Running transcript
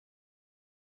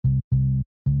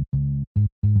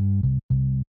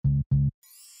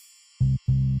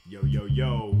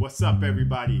Yo, what's up,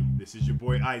 everybody? This is your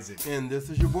boy Isaac. And this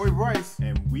is your boy Bryce.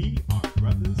 And we are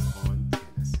brothers on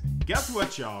tennis. Guess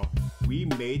what, y'all? We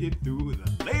made it through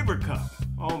the Laver Cup.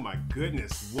 Oh my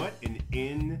goodness, what an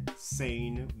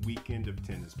insane weekend of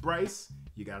tennis. Bryce,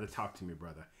 you got to talk to me,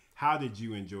 brother. How did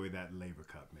you enjoy that Laver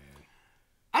Cup, man?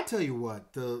 I tell you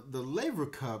what, the Laver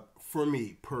Cup, for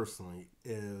me personally,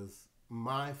 is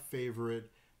my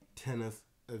favorite tennis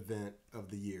event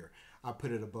of the year. I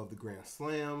put it above the Grand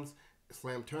Slams,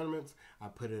 Slam tournaments. I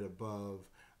put it above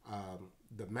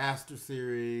the Master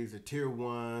Series, the Tier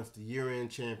 1s, the year-end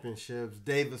championships,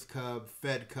 Davis Cup,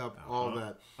 Fed Cup, all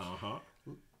that.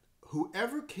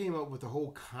 Whoever came up with the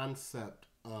whole concept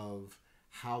of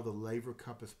how the Laver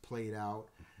Cup is played out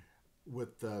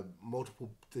with the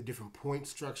different point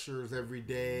structures every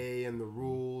day and the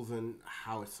rules and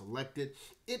how it's selected,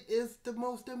 it is the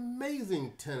most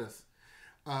amazing tennis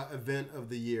event of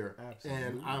the year.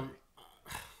 Absolutely. And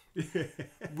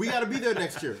we got to be there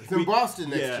next year. It's in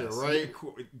Boston next year, right?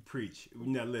 Preach.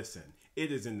 Now listen,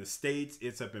 it is in the States.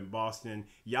 It's up in Boston.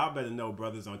 Y'all better know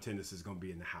Brothers on Tennis is going to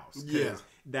be in the house. Yeah.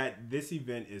 This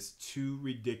event is too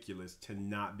ridiculous to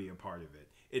not be a part of it.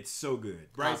 It's so good.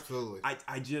 Right? Absolutely.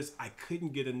 I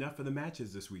couldn't get enough of the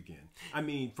matches this weekend. I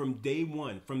mean, from day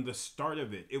one, from the start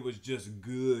of it, it was just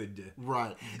good.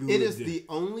 Right. Good. It is the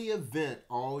only event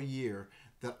all year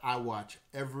that I watch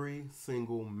every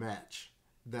single match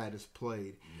that is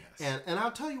played. Yes. And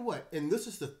I'll tell you what, and this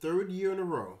is the third year in a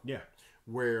row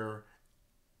where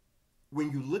when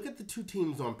you look at the two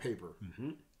teams on paper,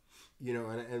 you know,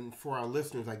 and for our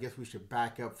listeners, I guess we should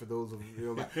back up for those of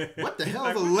you like, what the hell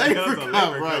is a Laver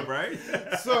Cup, right?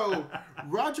 So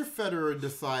Roger Federer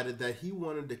decided that he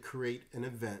wanted to create an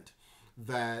event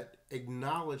that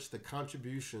acknowledged the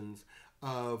contributions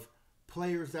of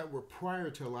players that were prior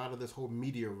to a lot of this whole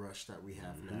media rush that we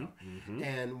have now.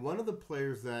 And one of the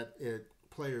players that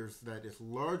is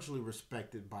largely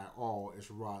respected by all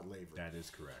is Rod Laver. That is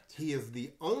correct. He is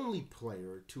the only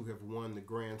player to have won the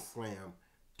Grand Slam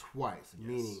twice,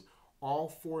 meaning all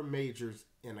four majors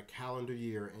in a calendar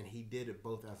year, and he did it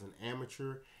both as an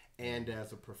amateur and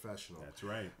as a professional. That's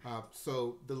right.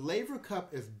 So the Laver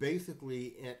Cup is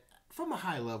basically, from a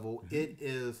high level, it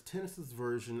is tennis's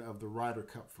version of the Ryder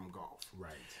Cup from golf.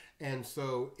 Right. And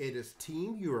so it is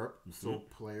Team Europe, so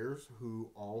players who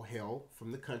all hail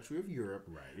from the country of Europe,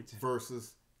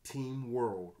 versus Team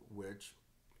World, which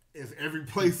is every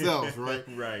place else, right?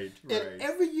 Right. And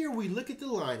every year we look at the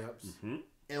lineups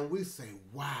and we say,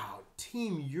 wow,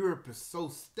 Team Europe is so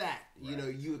stacked. You know,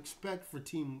 you expect for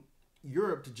Team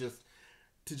Europe to just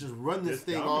run this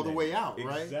thing all the way out,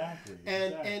 right? Exactly.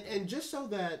 And just so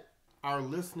that our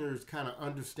listeners kind of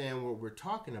understand what we're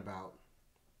talking about,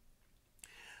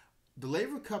 the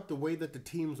Laver Cup, the way that the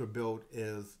teams are built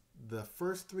is the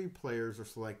first three players are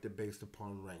selected based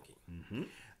upon ranking.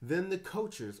 Then the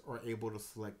coaches are able to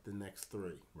select the next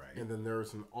three. Right. And then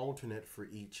there's an alternate for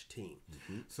each team.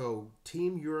 So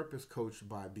Team Europe is coached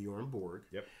by Bjorn Borg.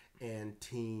 And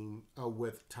team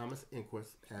with Thomas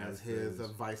Enquist as his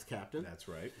vice captain. That's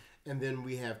right. And then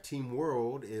we have Team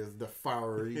World is the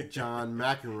fiery John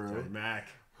McEnroe. John Mac.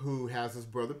 Who has his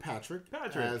brother Patrick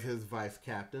as his vice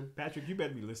captain. Patrick, you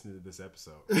better be listening to this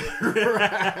episode.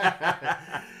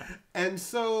 And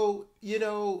so, you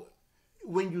know,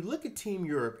 when you look at Team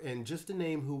Europe, and just to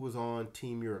name who was on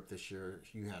Team Europe this year,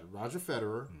 you had Roger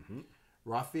Federer,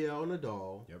 Rafael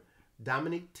Nadal,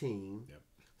 Dominic Thiem,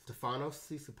 Stefanos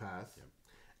Tsitsipas,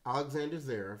 Alexander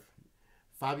Zverev,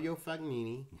 Fabio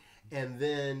Fognini, and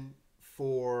then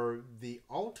for the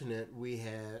alternate, we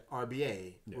had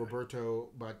RBA, Roberto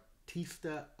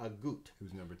Bautista Agut.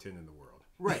 Who's number 10 in the world.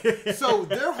 Right. So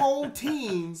their whole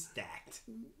team stacked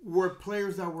were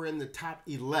players that were in the top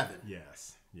 11.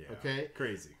 Yes. Yeah. Okay.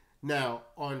 Crazy. Now,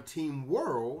 on Team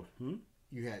World,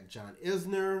 you had John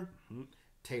Isner,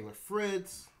 Taylor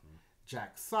Fritz,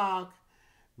 Jack Sock,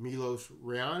 Milos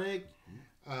Raonic,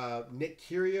 Nick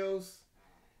Kyrgios,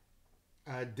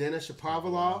 Denis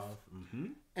Shapovalov.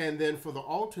 And then for the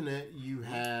alternate, you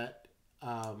had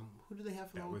who did they have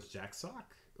for the alternate? That was Jack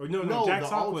Sock. Or no, Jack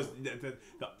Sock was the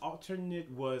alternate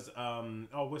was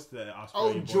what's the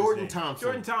Australian boy's Jordan name? Thompson.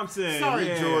 Jordan Thompson.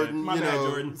 Sorry, Jordan. My bad,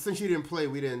 Jordan. Since you didn't play,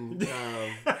 we didn't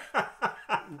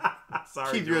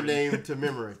Sorry, keep Jordan. your name to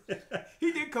memory.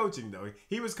 He did coaching though.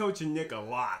 He was coaching Nick a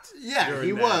lot. Yeah,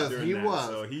 he was.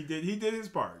 So he did his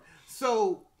part.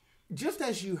 So just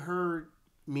as you heard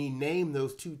me name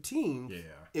those two teams,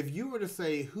 if you were to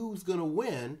say who's going to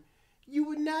win, you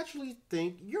would naturally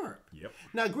think Europe.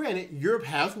 Now, granted, Europe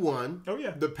has won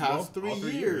the past 3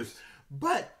 years.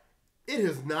 But it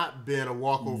has not been a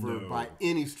walkover by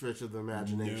any stretch of the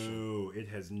imagination. No, it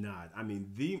has not. I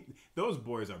mean, those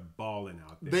boys are balling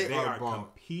out there. They are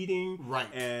competing, right?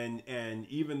 And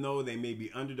even though they may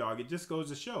be underdog, it just goes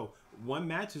to show one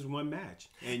match is one match,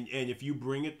 and if you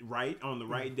bring it right on the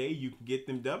right day, you can get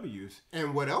them W's.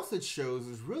 And what else it shows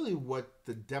is really what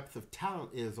the depth of talent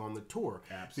is on the tour.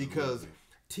 Absolutely. Because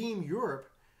Team Europe,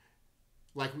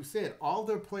 like we said, all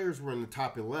their players were in the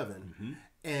top 11.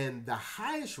 And the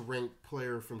highest ranked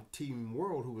player from Team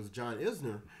World, who was John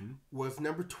Isner, was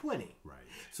number 20. Right.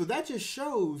 So that just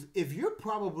shows if you're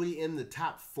probably in the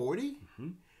top 40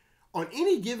 on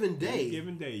any given day.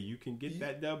 You can get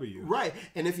that W. Right.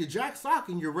 And if you're Jack Sock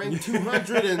and you're ranked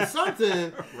 200 and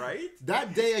something, right?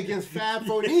 That day against Fab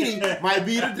Fonini might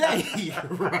be the day.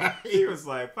 Right. He was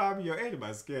like, Fabio, ain't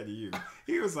nobody scared of you.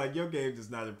 He was like, your game does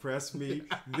not impress me.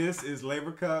 This is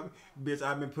Laver Cup. Bitch,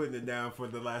 I've been putting it down for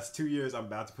the last 2 years. I'm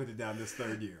about to put it down this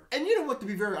third year. And you know what, to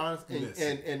be very honest,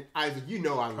 and Isaac, you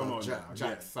know I love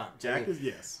Jack Sock. Jack is,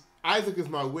 yes. Isaac is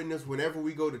my witness. Whenever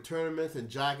we go to tournaments and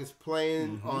Jack is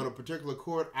playing on a particular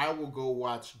court, I will go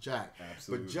watch Jack.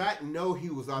 Absolutely. But Jack know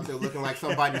he was out there looking like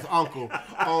somebody's uncle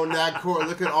on that court,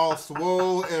 looking all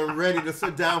swole and ready to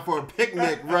sit down for a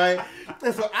picnic, right?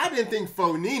 And so I didn't think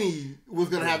Fonini was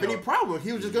going to have any problem.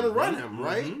 He was just going to run him,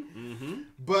 right?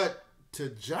 But to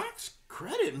Jack's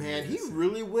credit, man, he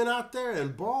really went out there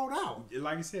and balled out.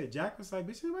 Like I said, Jack was like,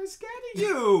 bitch, nobody's scared of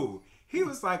you. He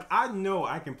was like, I know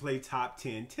I can play top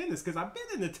 10 tennis because I've been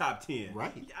in the top 10.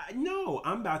 Right. No,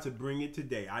 I'm about to bring it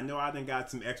today. I know I done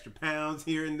got some extra pounds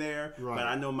here and there, but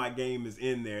I know my game is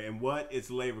in there. And what?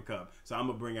 It's Laver Cup. So I'm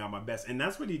going to bring out my best. And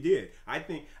that's what he did. I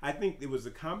think it was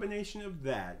a combination of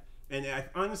that. And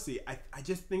honestly, I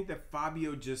just think that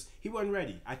Fabio he wasn't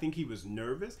ready. I think he was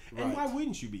nervous. And why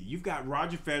wouldn't you be? You've got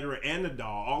Roger Federer and Nadal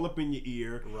all up in your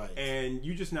ear. Right. And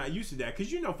you're just not used to that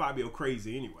because you know Fabio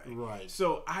crazy anyway. Right.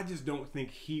 So I just don't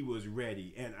think he was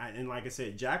ready. And like I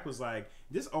said, Jack was like,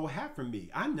 this old hat for me.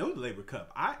 I know the Laver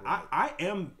Cup. I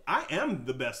am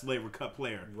the best Laver Cup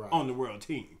player on the world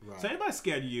team. Right. So anybody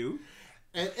scared of you?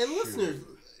 And listeners,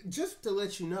 just to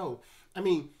let you know, I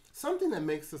mean, something that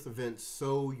makes this event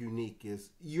so unique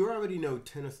is you already know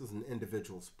tennis is an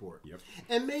individual sport. Yep.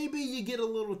 And maybe you get a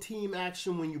little team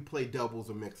action when you play doubles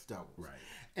or mixed doubles. Right.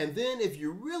 And then if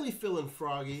you're really feeling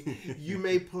froggy, you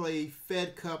may play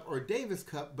Fed Cup or Davis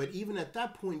Cup, but even at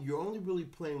that point, you're only really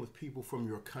playing with people from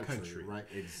your country. Right?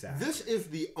 Exactly. This is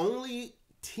the only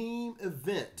team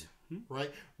event,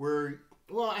 where...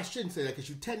 Well, I shouldn't say that because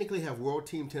you technically have world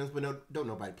team tennis, but don't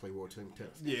nobody play world team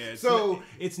tennis. Yeah,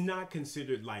 it's not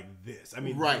considered like this. I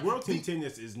mean, world team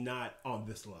tennis is not on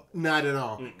this level. Not at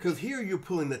all. Because here you're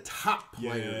pulling the top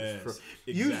players. Yes,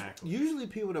 exactly. Usually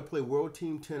people that play world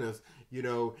team tennis, you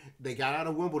know, they got out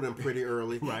of Wimbledon pretty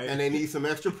early, and they need some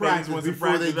extra practice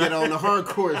before they get on the hard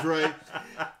course, right?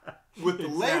 With the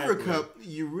Laver Cup,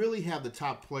 you really have the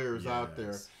top players out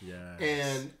there.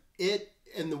 Yes.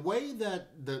 And the way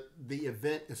that the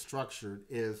event is structured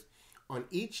is on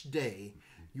each day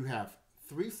you have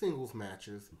 3 singles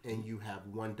matches and you have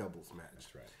 1 doubles match.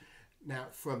 That's right. Now,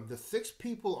 from the 6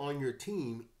 people on your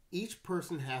team, each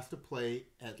person has to play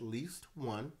at least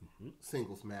 1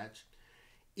 singles match.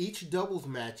 Each doubles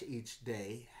match each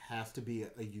day has to be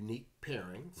a unique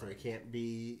pairing, so it can't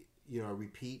be, you know, a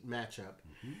repeat matchup.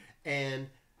 And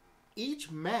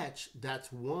each match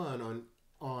that's won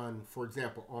on, for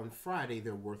example, on Friday,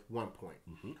 they're worth 1 point.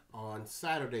 On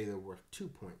Saturday, they're worth 2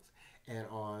 points. And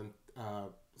on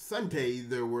Sunday,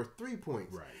 they're worth 3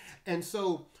 points. Right. And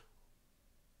so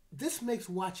this makes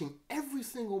watching every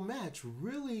single match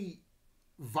really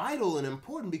vital and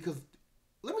important because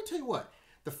let me tell you what,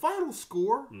 the final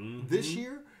score this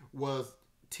year was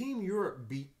Team Europe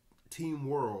beat Team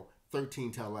World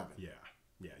 13-11. Yeah,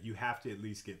 you have to at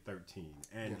least get 13.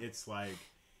 And it's like,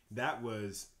 that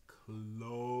was...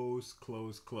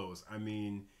 Close. I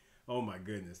mean, oh my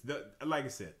goodness. Like I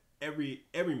said, every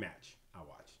match I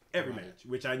watched. Every match,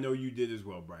 which I know you did as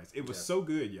well, Bryce. It was so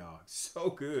good, y'all. So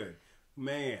good.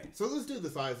 Man. So let's do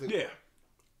this, Isaac. Yeah.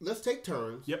 Let's take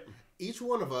turns. Yep. Each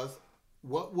one of us,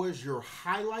 what was your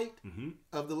highlight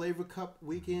of the Laver Cup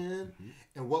weekend?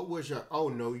 And what was your, oh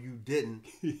no, you didn't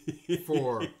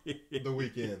for the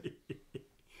weekend?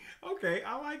 Okay,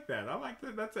 I like that.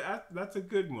 That's a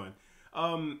good one.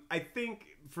 I think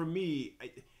for me,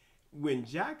 when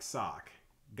Jack Sock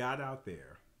got out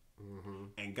there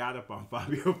and got up on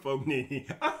Fabio Fognini.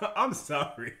 I'm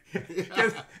sorry.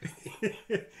 Because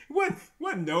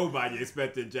wasn't nobody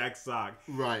expected Jack Sock.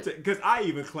 Right. Because I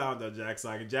even clowned on Jack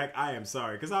Sock. And Jack, I am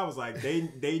sorry. Because I was like, they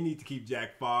need to keep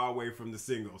Jack far away from the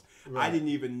singles. Right. I didn't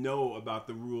even know about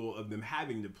the rule of them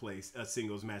having to play a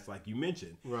singles match like you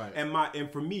mentioned. Right.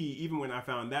 And for me, even when I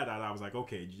found that out, I was like,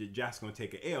 okay, Jack's going to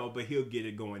take an L, but he'll get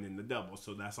it going in the double.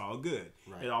 So that's all good.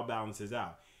 Right. It all balances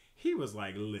out. He was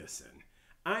like, listen,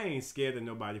 I ain't scared of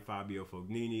nobody, Fabio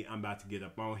Fognini. I'm about to get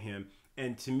up on him.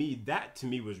 And that to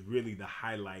me was really the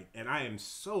highlight. And I am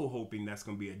so hoping that's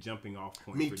going to be a jumping off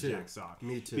point for Jack Sock.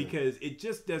 Me too. Because it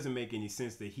just doesn't make any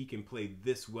sense that he can play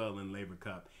this well in Laver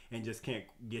Cup and just can't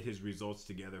get his results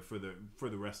together for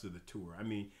the rest of the tour. I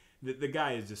mean, the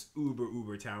guy is just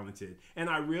uber talented. And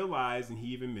I realized, and he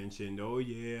even mentioned, oh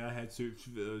yeah, I had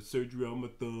surgery on my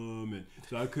thumb, and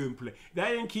so I couldn't play. That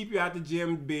didn't keep you out the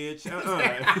gym, bitch.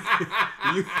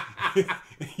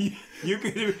 You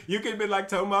could have been like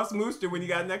Thomas Muster when he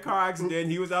got in that car accident.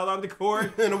 He was out on the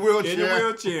court in a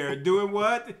wheelchair, doing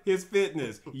what? His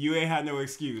fitness. You ain't had no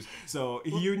excuse. So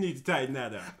you need to tighten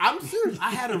that up. I'm serious. I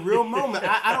had a real moment.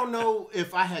 I don't know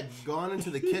if I had gone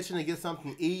into the kitchen to get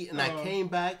something to eat, and I came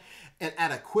back, and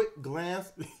at a quick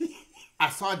glance, I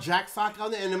saw Jack Sock out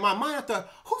there, and in my mind, I thought,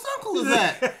 whose uncle is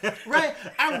that? Right?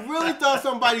 I really thought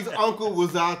somebody's uncle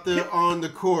was out there on the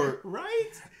court.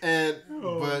 Right? And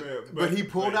but he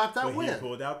pulled out that win. He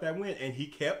pulled out that win, and he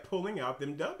kept pulling out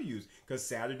them W's. Because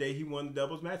Saturday he won the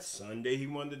doubles match, Sunday he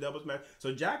won the doubles match.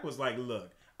 So Jack was like,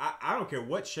 look, I don't care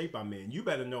what shape I'm in. You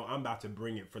better know I'm about to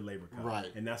bring it for Laver Cup. Right.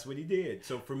 And that's what he did.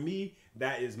 So for me,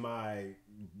 that is my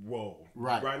role.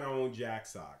 Right on Jack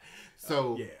Sock.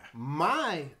 So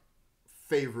my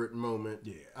favorite moment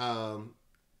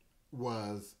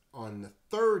was on the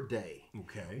third day.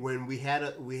 Okay. When we had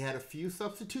a few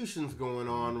substitutions going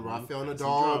on. Rafael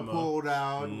Nadal pulled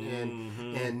out,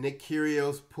 and Nick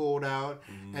Kyrgios pulled out,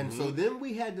 and so then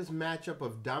we had this matchup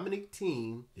of Dominic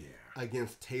Thiem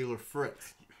against Taylor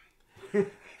Fritz. All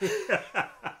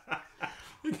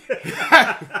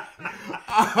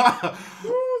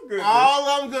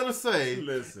I'm gonna say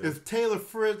is Taylor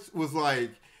Fritz was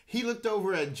like, he looked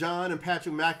over at John and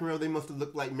Patrick McEnroe. They must have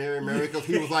looked like Mary because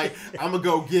he was like, I'm going to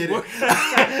go get it.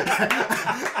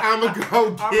 I'm going to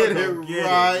go get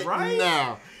it right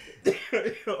now.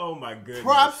 Oh, my goodness.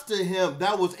 Props to him.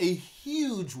 That was a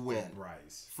huge win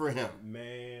for him.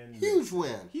 Man. Huge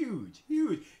win. Huge.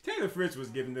 Taylor Fritz was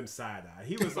giving them side-eye.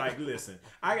 He was like, listen,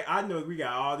 I know we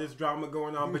got all this drama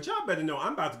going on, but y'all better know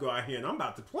I'm about to go out here and I'm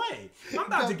about to play. I'm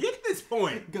about to get this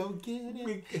point. Go get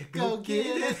it. Go get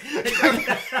it.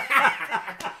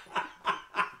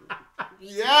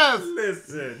 Yes.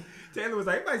 Listen, Taylor was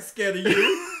like, everybody's scared of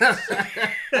you.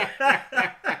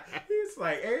 He's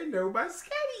like, ain't nobody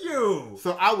scared of you.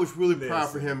 So I was really proud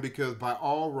for him because by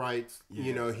all rights,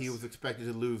 you know, he was expected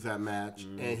to lose that match,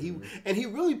 and he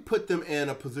really put them in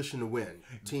a position to win,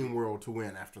 Team World to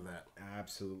win after that.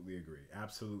 Absolutely agree.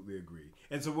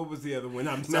 And so what was the other one?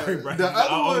 I'm sorry, Brian.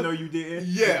 Oh, no, you didn't?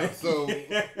 Yeah, so...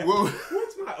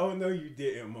 What's my oh, no, you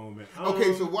didn't moment?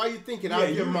 Okay, so while you're thinking,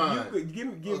 I'll give mine.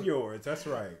 Give yours. That's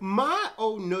right. My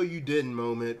oh, no, you didn't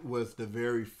moment was the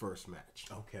very first match.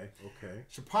 Okay.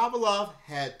 Shapovalov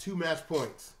had 2 match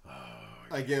points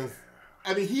against...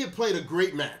 I mean, he had played a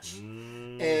great match.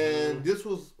 And this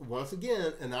was, once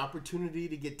again, an opportunity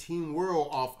to get Team World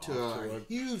off to a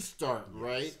huge start,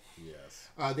 right? Yes.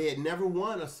 They had never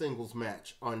won a singles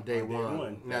match on day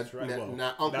one. That's right.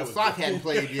 Now, Uncle Sock hadn't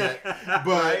played yet,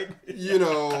 but, you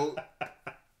know...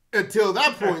 Until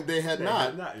that point, they had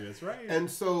not. That's right. And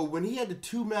so when he had the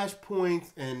 2 match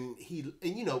points, and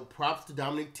you know, props to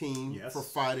Dominic Thiem for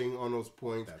fighting on those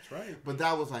points. That's right. But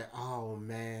that was like, oh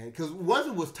man, because once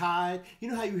it was tied, you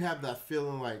know how you have that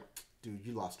feeling like, dude,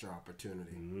 you lost your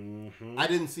opportunity. I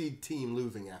didn't see Thiem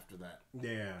losing after that.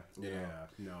 Yeah.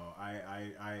 No,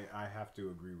 I have to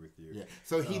agree with you. Yeah.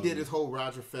 So he did his whole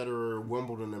Roger Federer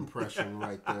Wimbledon impression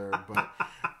right there, but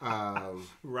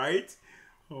right.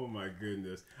 Oh my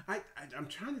goodness! I'm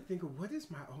trying to think of what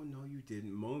is my oh no you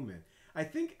didn't moment. I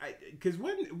think because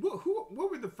what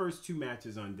were the first 2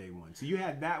 matches on day one? So you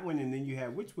had that one, and then you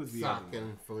had which was the Sock other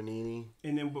and Fognini,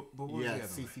 and then what was the other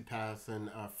CC Pass and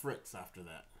Fritz after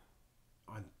that.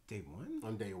 On day one?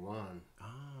 On day one.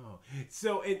 Oh,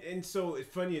 so and so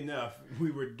funny enough,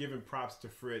 we were giving props to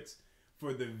Fritz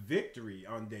for the victory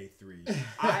on day 3.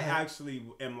 I actually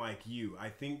am like you. I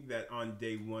think that on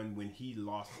day 1 when he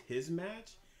lost his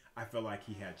match, I felt like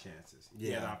he had chances.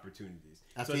 He had opportunities.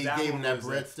 After he gave him that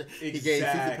breadstick. He gave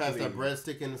Tsitsipas that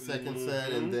breadstick in the second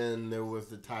set, and then there was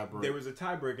the tiebreak. There was a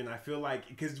tiebreak, and I feel like,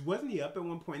 because wasn't he up at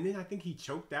one point? And then I think he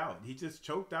choked out. He just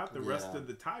choked out the rest of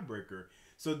the tiebreaker.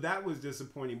 So that was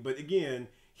disappointing. But again,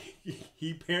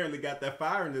 he apparently got that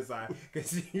fire in his eye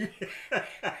because he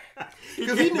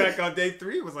came back on day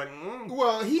 3. It was like,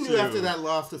 well, he knew after that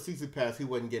loss to Tsitsipas, he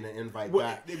wasn't getting an invite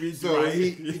back. So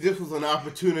this was an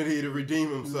opportunity to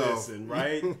redeem himself. Listen,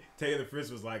 right? Taylor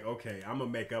Fritz was like, okay, I'm gonna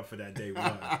make up for that day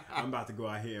 1. I'm about to go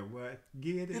out here and what?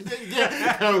 Get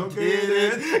it? Go get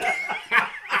it.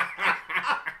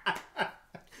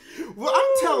 Well,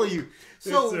 I'm telling you.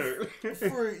 So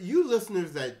for you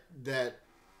listeners that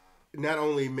not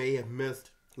only may have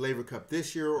missed Laver Cup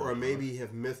this year or maybe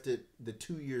have missed it the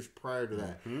 2 years prior to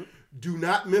that, do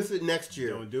not miss it next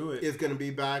year. Don't do it. It's going to be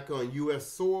back on U.S.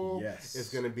 soil. Yes. It's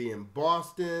going to be in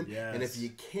Boston. Yes. And if you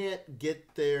can't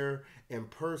get there in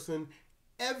person,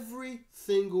 every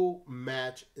single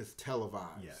match is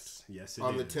televised. Yes, it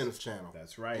on the is. tennis channel.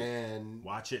 That's right. And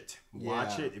watch it.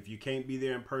 Watch it. If you can't be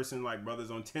there in person like Brothers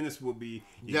on Tennis will be,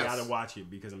 you gotta watch it,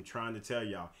 because I'm trying to tell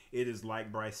y'all, it is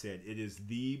like Bryce said, it is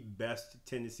the best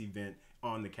tennis event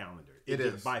on the calendar. It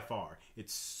is by far.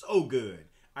 It's so good.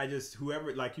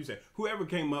 Whoever, like you said, whoever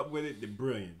came up with it,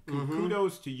 brilliant.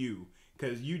 Kudos to you,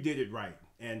 because you did it right.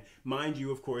 And mind you,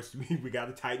 of course, we got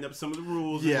to tighten up some of the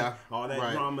rules. And all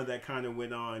that drama that kind of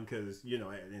went on, because,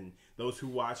 and those who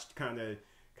watched kind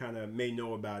of may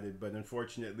know about it. But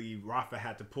unfortunately, Rafa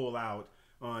had to pull out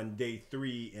on day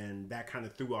 3, and that kind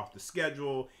of threw off the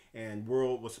schedule. And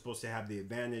World was supposed to have the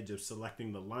advantage of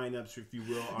selecting the lineups, if you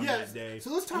will, on that day.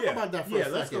 So let's talk about that for a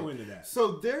second. Let's go into that.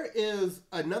 So there is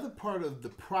another part of the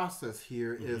process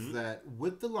here is that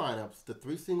with the lineups, the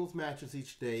 3 singles matches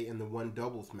each day and the 1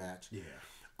 doubles match. Yeah.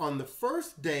 On the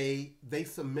first day, they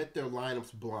submit their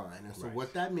lineups blind. And so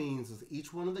what that means is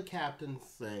each one of the captains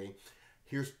say,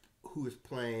 here's who is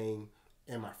playing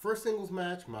in my first singles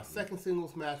match, my second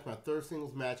singles match, my third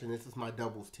singles match, and this is my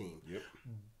doubles team. Yep.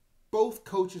 Both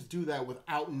coaches do that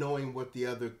without knowing what the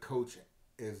other coach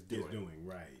is doing.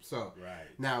 So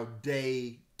now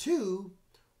day 2,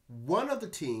 one of the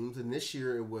teams, and this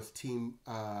year it was Team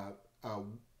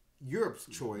Europe's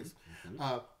choice.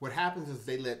 What happens is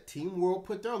they let Team World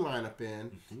put their lineup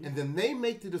in, and then they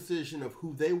make the decision of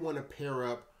who they want to pair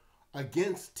up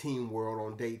against Team World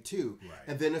on day 2.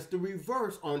 And then it's the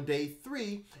reverse on day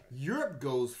 3. Europe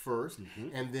goes first,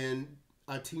 and then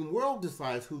Team World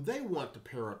decides who they want to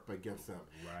pair up against them.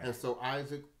 And so,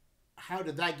 Isaac, how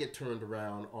did that get turned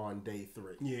around on day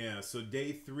 3? Yeah, so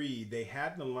day 3, they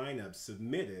had the lineup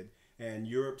submitted, and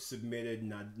Europe submitted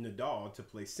Nadal to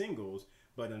play singles.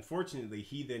 But unfortunately,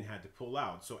 he then had to pull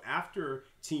out. So after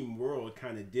Team World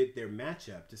kind of did their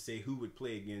matchup to say who would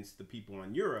play against the people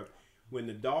on Europe, when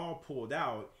Nadal pulled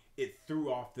out, it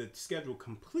threw off the schedule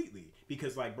completely.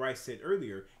 Because like Bryce said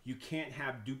earlier, you can't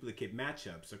have duplicate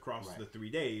matchups across the 3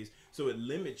 days. So it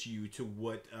limits you to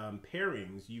what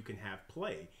pairings you can have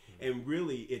play. And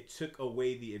really, it took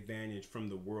away the advantage from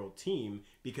the world team,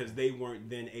 because they weren't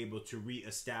then able to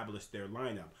reestablish their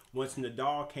lineup. Once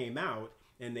Nadal came out,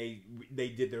 and they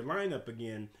did their lineup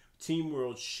again, Team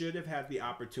World should have had the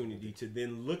opportunity to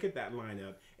then look at that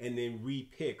lineup and then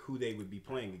re-pick who they would be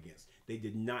playing against. They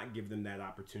did not give them that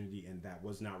opportunity, and that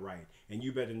was not right. And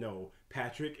you better know,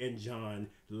 Patrick and John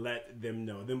let them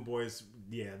know. Them boys,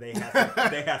 they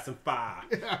had some fire,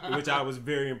 which I was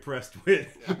very impressed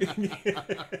with.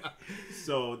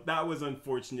 So that was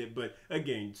unfortunate, but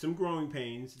again, some growing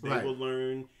pains. They will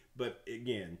learn, but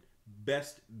again,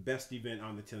 best event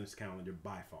on the tennis calendar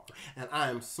by far. And I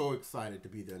am so excited to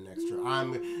be there next year.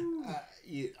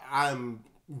 I'm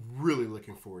really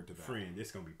looking forward to that. Friend,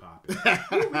 it's going to be popping.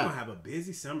 We're going to have a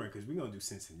busy summer, because we're going to do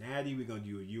Cincinnati, we're going to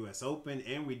do a U.S. Open,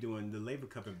 and we're doing the Laver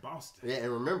Cup in Boston. Yeah,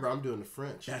 and remember, I'm doing the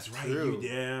French. That's right. You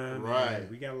did. Right.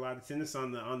 We got a lot of tennis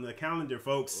on the calendar,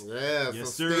 folks. Yeah,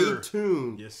 yes, so sir. Stay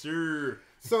tuned. Yes, sir.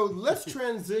 So let's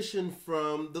transition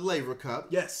from the Laver Cup.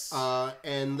 Yes.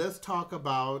 And let's talk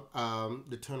about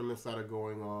the tournaments that are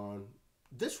going on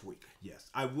this week. Yes.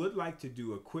 I would like to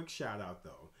do a quick shout out,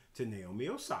 though, to Naomi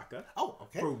Osaka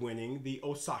for winning the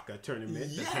Osaka tournament,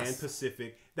 the Pan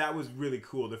Pacific. That was really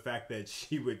cool, the fact that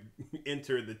she would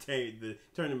enter the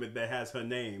tournament that has her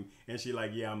name, and she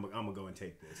like, I'm going to go and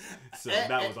take this. So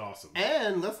that was awesome.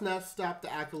 And let's not stop the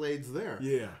accolades there.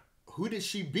 Yeah. Who did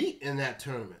she beat in that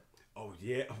tournament? Oh,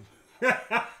 yeah.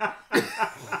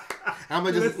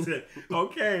 Listen,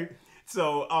 okay.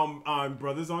 So on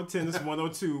Brothers on Tennis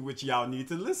 102, which y'all need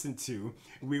to listen to,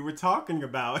 we were talking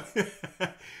about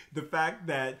the fact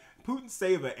that Putin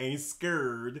Sava ain't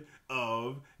scared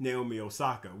of Naomi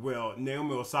Osaka. Well,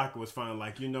 Naomi Osaka was finally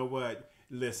like, you know what?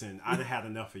 Listen, I'd have had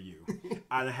enough of you.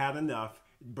 I'd have had enough.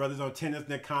 Brothers on Tennis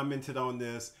that commented on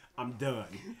this. I'm done.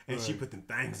 And she put them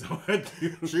things on her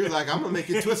too. She was like, I'm going to make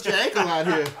you twist your ankle out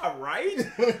here. Right?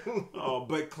 Oh,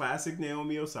 but classic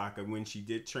Naomi Osaka. When she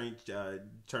did turn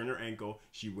her ankle,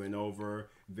 she went over,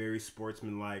 very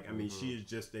sportsmanlike. I mean, she is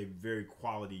just a very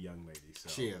quality young lady. So,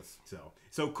 she is.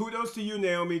 So kudos to you,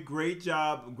 Naomi. Great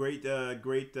job. Great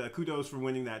kudos for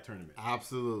winning that tournament.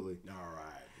 Absolutely. All right.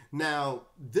 Now,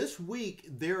 this week,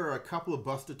 there are a couple of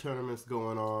Buster tournaments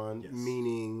going on,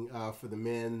 meaning for the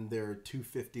men, there are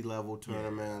 250 level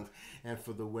tournaments, and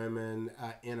for the women,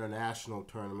 international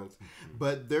tournaments.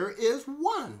 But there is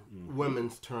one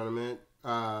women's tournament,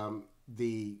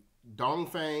 the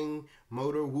Dongfang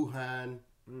Motor Wuhan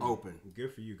Open.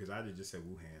 Good for you, because I just said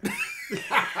Wuhan.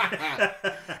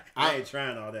 I ain't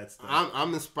trying all that stuff.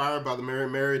 I'm inspired by the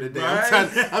Mary today.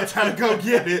 Right? I'm trying to go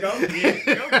get it. Go get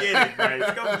it,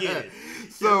 Bryce. Go get it.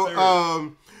 So,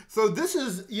 yes, so this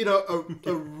is,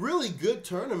 a really good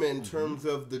tournament in terms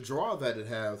of the draw that it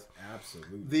has.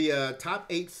 Absolutely. The top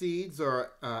 8 seeds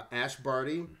are Ash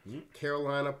Barty,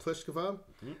 Carolina Pliskova,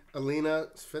 Alina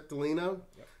Svitolina,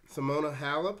 Simona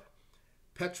Halep,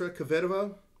 Petra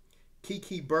Kvitova,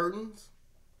 Kiki Bertens,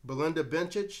 Belinda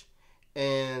Bencic,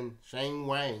 and Shang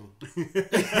Wang. Is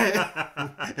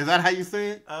that how you say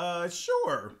it?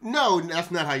 Sure. No, that's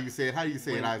not how you say it. How do you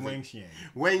say it, Isaac? Wang Xiang.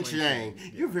 Wang Xiang.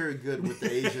 Yeah. You're very good with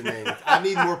the Asian names. I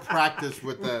need more practice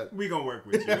with that. We're going to work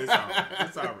with you. It's all right.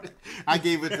 It's all right. I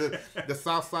gave it the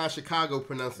Southside Chicago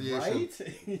pronunciation.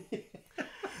 Right?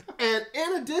 And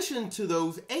in addition to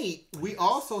those 8, we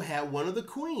also had one of the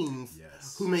queens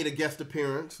who made a guest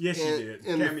appearance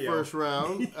in the first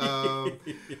round,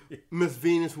 Miss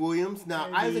Venus Williams. Now,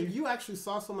 Isaac, you actually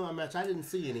saw some of that match. I didn't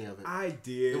see any of it. I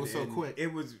did. It was so quick.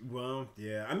 It was,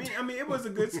 yeah. I mean, it was a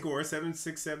good score,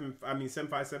 7-6-7. I mean, 7-5,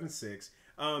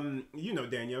 7-6.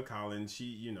 Danielle Collins.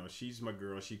 She's my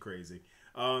girl. She crazy.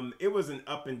 It was an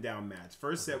up and down match.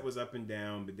 First set was up and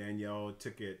down, but Danielle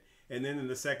took it. And then in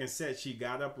the second set, she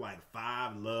got up like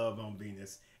 5-love on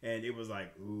Venus. And it was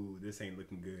like, ooh, this ain't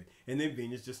looking good. And then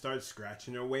Venus just started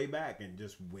scratching her way back and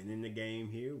just winning the game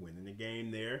here, winning the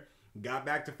game there. Got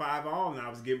back to 5-all, and I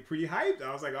was getting pretty hyped.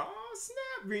 I was like, oh,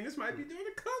 snap, Venus might be doing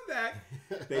a comeback.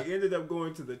 They ended up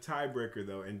going to the tiebreaker,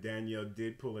 though, and Danielle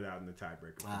did pull it out in the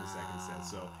tiebreaker for the second set.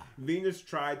 So Venus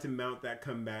tried to mount that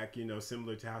comeback,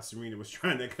 similar to how Serena was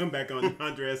trying to come back on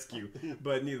Andreescu,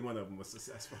 but neither one of them was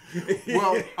successful.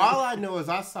 Well, all I know is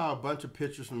I saw a bunch of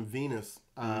pictures from Venus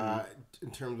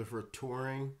in terms of her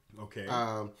touring. Okay.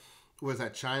 Was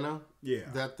that China? Yeah.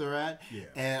 That they're at? Yeah.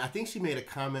 And I think she made a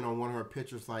comment on one of her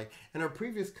pictures, like, in her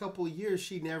previous couple of years,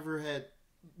 she never had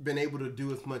been able to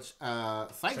do as much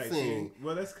sightseeing.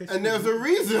 Well, that's because there's a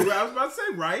reason. I was about to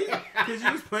say, right? Because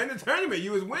you was playing the tournament.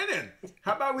 You was winning.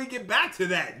 How about we get back to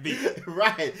that, V?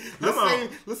 Right.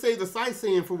 Let's save the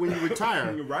sightseeing for when you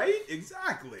retire. Right?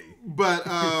 Exactly. But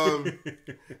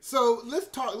so let's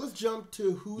jump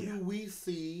to who do we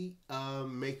see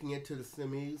making it to the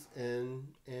semis and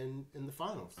in the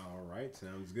finals. All right,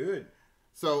 sounds good.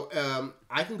 So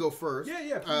I can go first.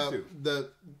 Yeah, please do.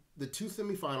 The 2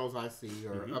 semifinals I see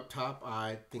are up top.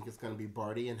 I think it's going to be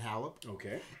Barty and Halep.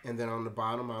 Okay. And then on the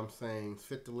bottom, I'm saying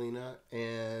Svitolina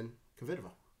and Kvitova.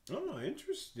 Oh,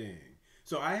 interesting.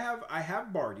 So I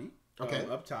have Barty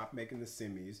up top making the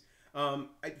semis.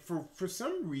 For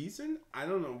some reason, I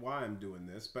don't know why I'm doing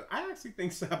this, but I actually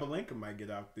think Sabalenka might get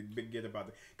about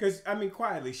it. Because, I mean,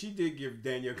 quietly, she did give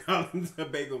Danielle Collins a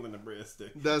bagel in the breast.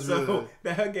 So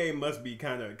her game must be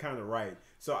kind of right.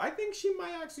 So I think she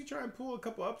might actually try and pull a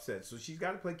couple upsets. So she's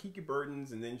got to play Kiki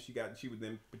Bertens, and then she would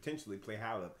then potentially play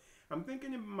Halep. I'm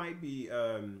thinking it might be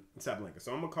Sabalenka.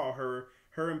 So I'm going to call her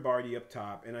and Barty up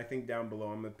top, and I think down below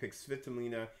I'm going to pick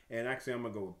Svitolina, and actually I'm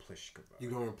going to go with Pliskova. You're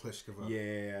going with Pliskova?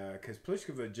 Yeah, because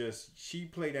Pliskova she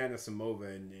played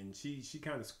Anisimova, and she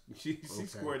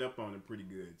squared up on it pretty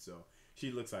good, so she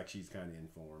looks like she's kind of in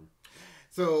form.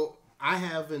 So I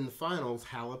have in the finals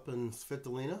Halep and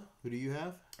Svitolina. Who do you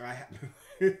have?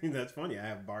 That's funny. I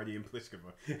have Barty and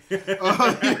Pliskova.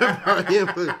 Barty and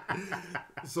Pliskova.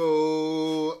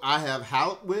 So I have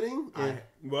Halep winning.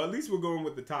 Well, at least we're going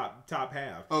with the top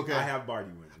half. Okay. I have Barty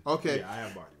winning. Okay. Yeah, I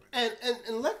have Barty winning.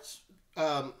 And let's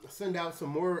send out some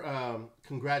more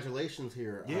congratulations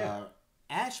here. Yeah.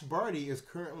 Ash Barty is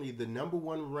currently the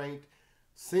 #1 ranked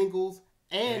singles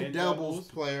and doubles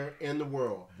player in the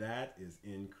world. That is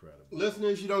incredible.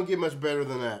 Listeners, you don't get much better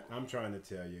than that. I'm trying to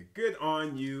tell you. Good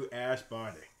on you, Ash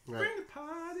Barty. Right. Bring the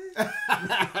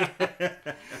party.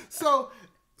 So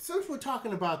since we're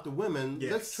talking about the women,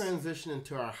 let's transition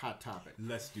into our hot topic.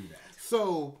 Let's do that.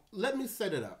 So let me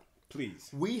set it up.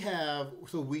 Please. We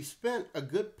spent a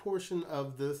good portion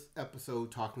of this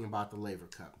episode talking about the Laver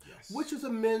Cup, which is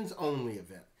a men's only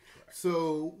event. Correct.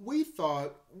 So we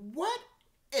thought, what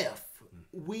if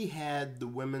we had the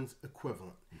women's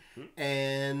equivalent?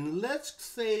 And let's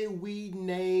say we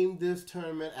named this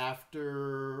tournament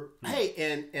after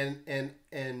in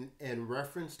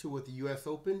reference to what the U.S.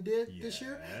 Open did this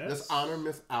year. Let's honor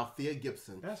Miss Althea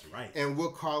Gibson. That's right. And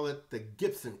we'll call it the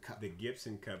Gibson Cup. The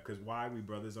Gibson Cup, because why? We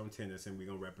brothers on tennis, and we're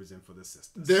gonna represent for the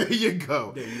sisters. There you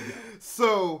go. There you go.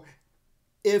 So,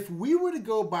 if we were to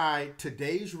go by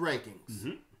today's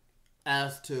rankings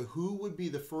as to who would be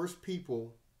the first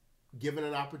people given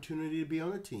an opportunity to be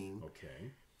on a team,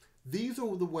 these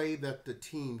are the way that the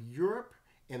Team Europe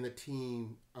and the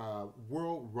Team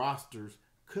World rosters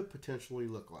could potentially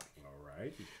look like. All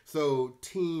right. So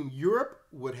Team Europe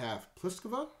would have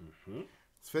Pliskova,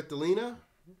 Svitolina,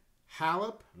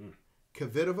 Halep,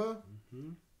 Kvitova,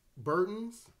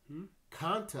 Bertens,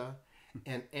 Konta,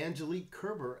 and Angelique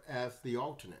Kerber as the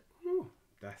alternate.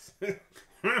 That's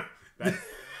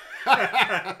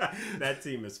that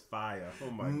team is fire. Oh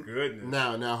my goodness.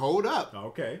 Now hold up.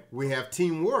 Okay. We have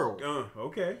Team World.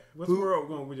 Okay. What's World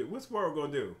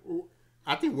gonna do?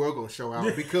 I think World gonna show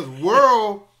out because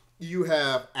World, you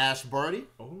have Ash Barty.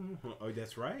 Oh,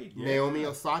 that's right. Yeah. Naomi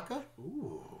Osaka.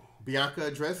 Ooh.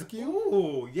 Bianca Andreescu.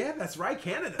 Ooh, yeah, that's right.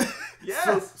 Canada.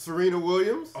 Yes. Serena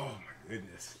Williams. Oh my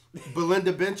goodness.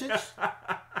 Belinda Bencic.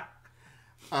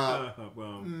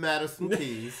 Madison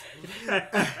Keys.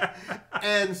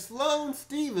 And Sloane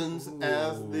Stephens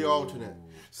as the alternate.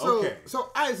 So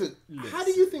Isaac, how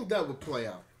do you think that would play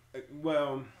out?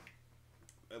 Because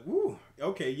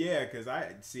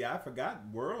I forgot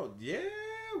World. Yeah,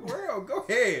 World, go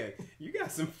ahead. You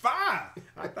got some fire.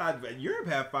 I thought Europe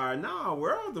had fire. No,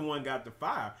 World the one got the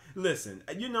fire. Listen,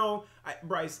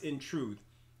 Bryce, in truth,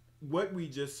 what we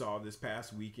just saw this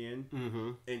past weekend,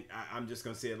 and I'm just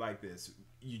going to say it like this.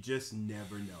 You just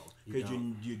never know. Because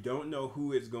you don't know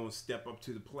who is going to step up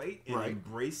to the plate and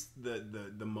embrace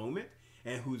the moment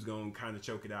and who's going to kind of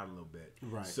choke it out a little bit.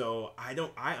 Right. So I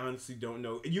honestly don't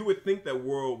know. You would think that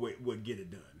World would get it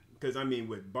done. Because,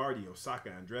 with Barty, Osaka,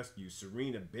 Andreescu,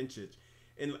 Serena, Bencic,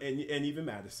 and even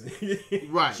Madison.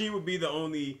 Right. She would be the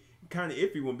only kind of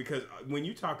iffy one because when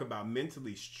you talk about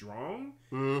mentally strong,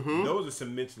 those are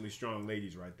some mentally strong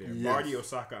ladies right there. Yes. Barty,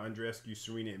 Osaka, Andreescu,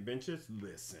 Serena, and Bencic,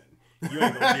 listen. You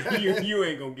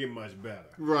ain't gonna get much better,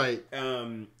 right?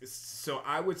 So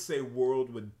I would say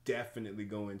World would definitely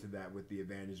go into that with the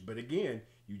advantage, but again,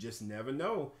 you just never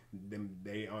know.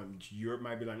 Europe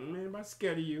might be like, man, I'm not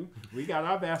scared of you. We got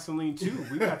our Vaseline too.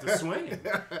 We got the swing.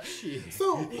 Shit.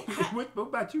 So, what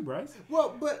about you, Bryce?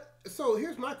 Well, so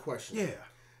here's my question. Yeah.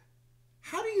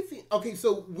 How do you think? Okay,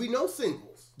 so we know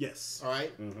singles. Yes. All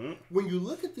right. When you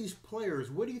look at these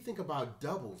players, what do you think about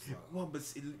doubles? Though? Well, but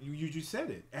you just said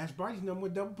it. Ash Barty's number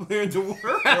one double player in the world.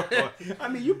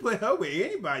 You play her with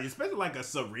anybody, especially like a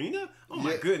Serena. Oh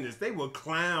my goodness, they will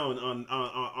clown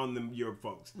on them Europe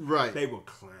folks. Right. They will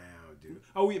clown, dude.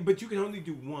 Oh, yeah, but you can only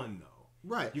do one though.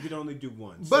 Right. You could only do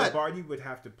one. But so Barty would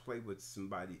have to play with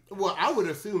somebody. Well, I would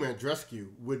assume Andreescu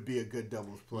would be a good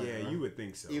doubles player. Yeah, you would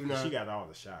think so. Even though she got all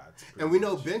the shots. And we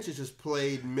know Bencic has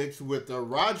played mixed with the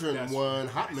Roger and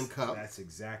Hopman Cup. That's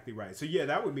exactly right. So, yeah,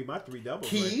 that would be my three doubles.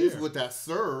 Keys right with that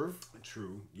serve.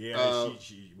 True. Yeah,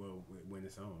 she when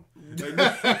it's on.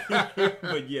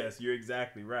 But yes, you're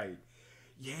exactly right.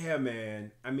 Yeah,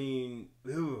 man.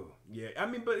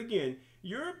 But again,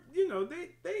 Europe,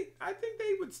 I think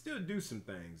they would still do some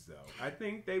things though. I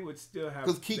think they would still have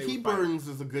because Kiki Burns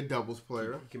is a good doubles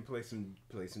player. He can play some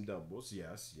doubles.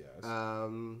 Yes. Fed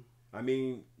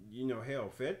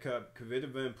Cup,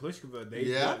 Kvitova and Pliskova,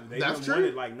 they've won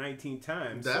it like 19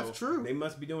 times. That's true. They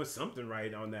must be doing something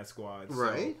right on that squad.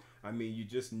 Right. So, you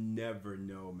just never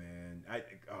know, man.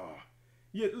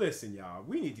 Listen, y'all,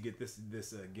 we need to get this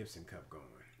Gibson Cup going.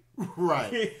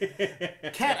 Right.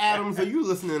 Kat Adams, are you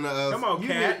listening to us? Come on,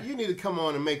 Kat. You need to come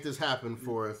on and make this happen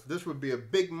for us. This would be a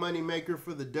big money maker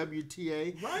for the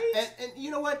WTA. Right. And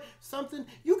you know what? Something,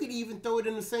 you could even throw it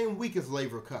in the same week as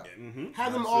Laver Cup.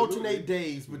 Have them alternate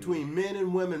days between men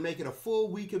and women, make it a full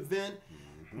week event,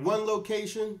 one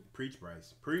location. Preach,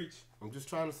 Bryce. Preach. I'm just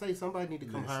trying to say, somebody need to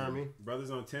come hire me. Brothers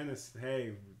on Tennis,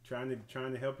 hey, trying to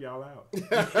help y'all out.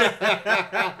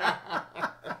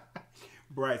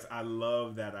 Bryce, I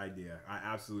love that idea. I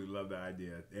absolutely love that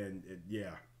idea, and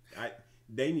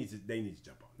they need to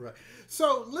jump on. Right.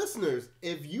 So, listeners,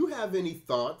 if you have any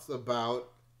thoughts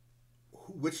about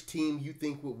which team you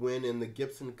think would win in the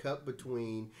Gibson Cup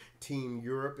between Team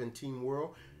Europe and Team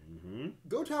World,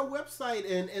 go to our website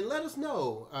and let us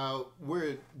know.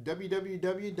 We're at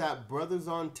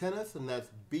www.bruthasontennis, and that's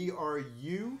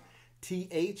BRUTHAS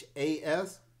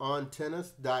on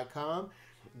tennis.com.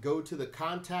 Go to the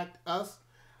Contact Us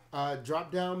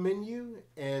drop-down menu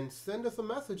and send us a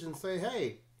message and say,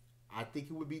 hey, I think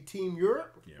it would be Team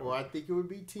Europe, or I think it would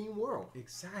be Team World.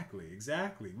 Exactly.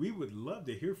 We would love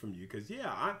to hear from you because,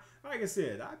 like I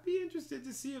said, I'd be interested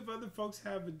to see if other folks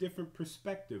have a different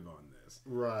perspective on this.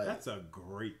 Right. That's a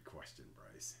great question,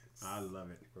 Bryce. I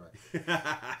love it. Right.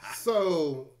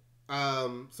 So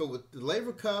with the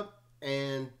Laver Cup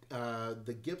and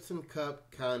the Gibson Cup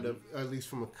kind of, at least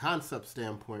from a concept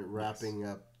standpoint, wrapping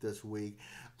up this week,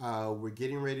 we're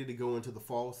getting ready to go into the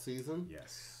fall season.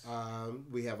 Yes.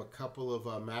 We have a couple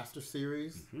of Master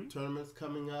Series tournaments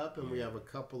coming up, and we have a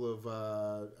couple of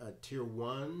Tier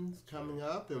 1s coming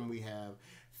up, and we have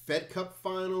Fed Cup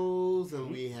finals, and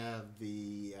we have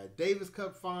the Davis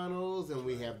Cup finals, and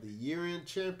we have the year-end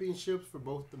championships for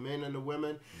both the men and the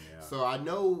women. Yeah. So I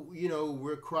know,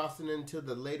 we're crossing into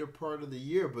the later part of the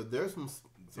year, but there's some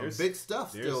big stuff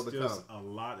still to come. There's a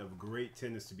lot of great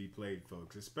tennis to be played,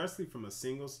 folks, especially from a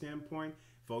single standpoint.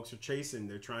 Folks are chasing.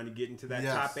 They're trying to get into that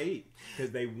top 8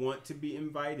 because they want to be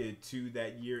invited to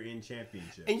that year-end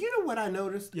championship. And you know what I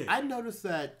noticed? Yeah. I noticed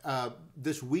that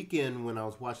this weekend when I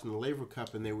was watching the Laver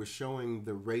Cup and they were showing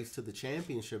the race to the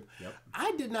championship,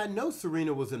 I did not know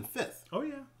Serena was in 5th. Oh,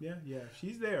 yeah.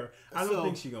 She's there. I don't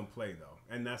think she's going to play, though.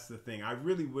 And that's the thing. I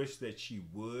really wish that she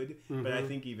would, but I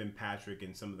think even Patrick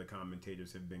and some of the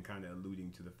commentators have been kind of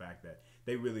alluding to the fact that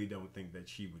they really don't think that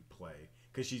she would play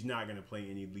because she's not going to play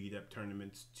any lead-up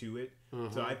tournaments to it.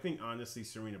 So I think, honestly,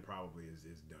 Serena probably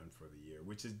is done for the year,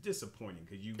 which is disappointing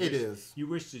because you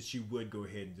wish that she would go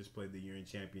ahead and just play the year-end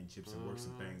championships and work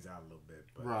some things out a little bit.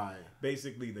 But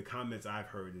basically, the comments I've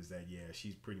heard is that,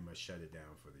 she's pretty much shut it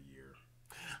down for the year.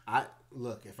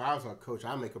 Look, if I was her coach,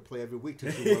 I'd make her play every week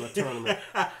till she won a tournament.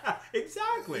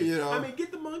 Exactly. I mean,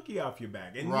 get the monkey off your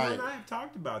back. And you and I have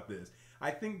talked about this. I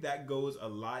think that goes a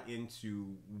lot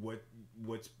into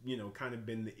what's kind of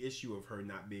been the issue of her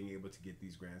not being able to get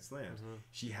these Grand Slams.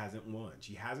 She hasn't won.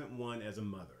 She hasn't won as a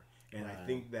mother. And I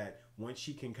think that once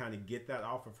she can kind of get that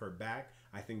off of her back,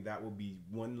 I think that will be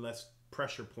one less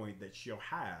pressure point that she'll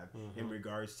have in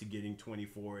regards to getting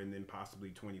 24 and then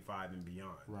possibly 25 and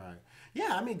beyond. Right.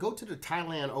 Yeah, I mean, go to the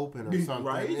Thailand Open or something.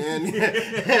 Right? And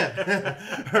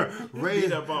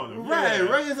raise up on them. Right,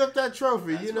 raise up that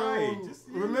trophy. That's right. Just,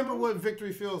 remember what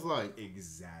victory feels like.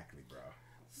 Exactly, bro.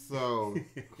 So,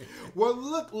 well,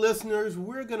 look, listeners,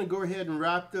 we're going to go ahead and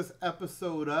wrap this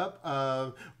episode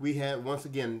up. We had, once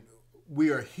again, we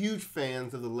are huge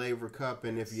fans of the Laver Cup,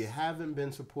 and if you haven't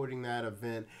been supporting that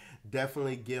event,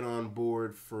 definitely get on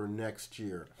board for next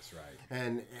year. That's right.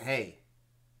 And hey,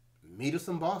 meet us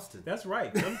in Boston. That's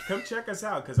right. Come check us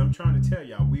out because I'm trying to tell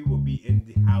y'all we will be in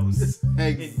the house.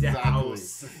 Exactly. In the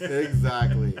house.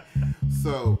 Exactly.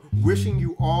 So, wishing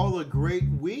you all a great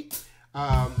week.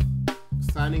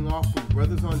 Signing off from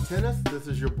Bruthas on Tennis. This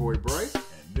is your boy Bryce. And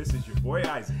this is your boy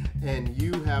Isaac. And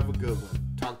you have a good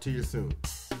one. Talk to you soon.